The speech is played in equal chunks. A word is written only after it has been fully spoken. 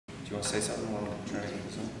you want to say something while I'm trying to get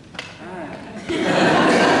this on? Alright.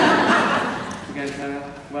 You guys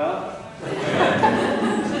well?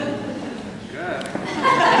 Good.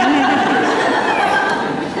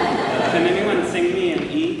 Can anyone sing me an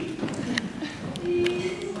E?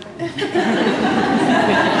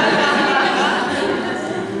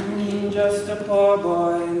 Just a poor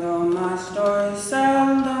boy, though my story's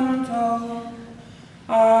seldom told.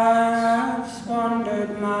 I have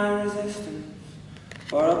squandered my resistance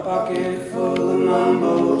for a pocket full of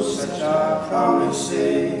mumbles, such are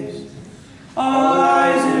promises. All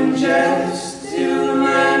lies and jest till the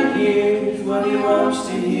man hears what he wants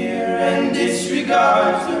to hear and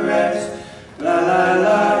disregards the rest. La la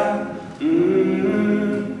la.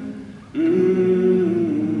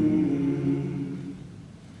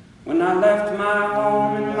 When I left my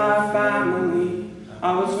home and my family,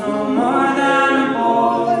 I was no more than a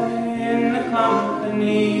boy in the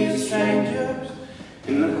company of strangers,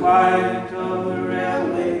 in the quiet of a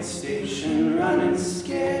railway station, running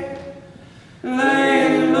scared,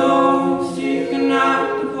 laying low, seeking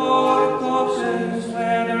out the poor corpses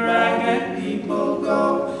where the ragged people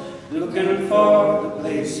go, looking for the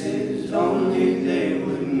places only they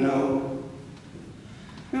would know.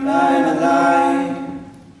 Lie, lie, lie.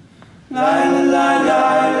 Lie, lie,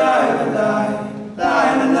 lie, lie, lie,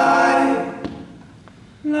 lie, lie,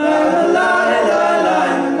 lie, lie, lie,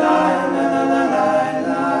 lie, lie,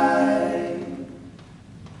 lie.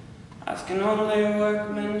 Asking only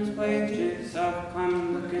workmen's wages, I've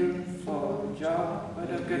come looking for a job, but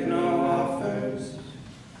I've got no offers.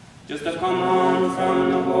 Just to come on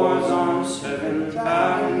from the wars on 7th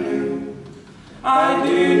Avenue. I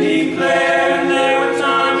do declare there were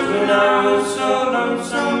times when I was so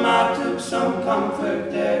lonesome I took some comfort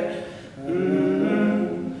there.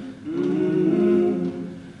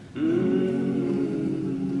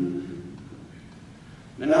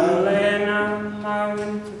 Then I'm laying out my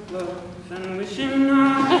winter clothes and wishing I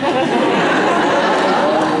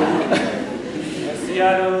the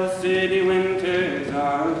Seattle city winters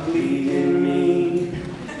are bleeding me,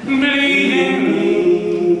 bleeding me.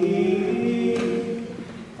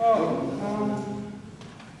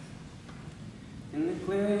 In the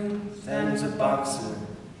clearing stands a boxer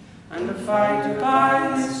and a fighter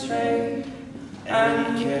by his trade,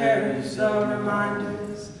 and he carries the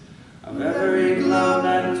reminders of every blow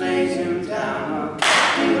that lays him down,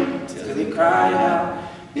 till he cried out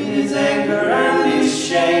in his anger and his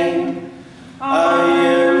shame, I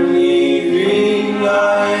am leaving,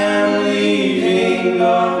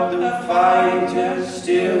 but the fighter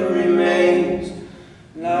still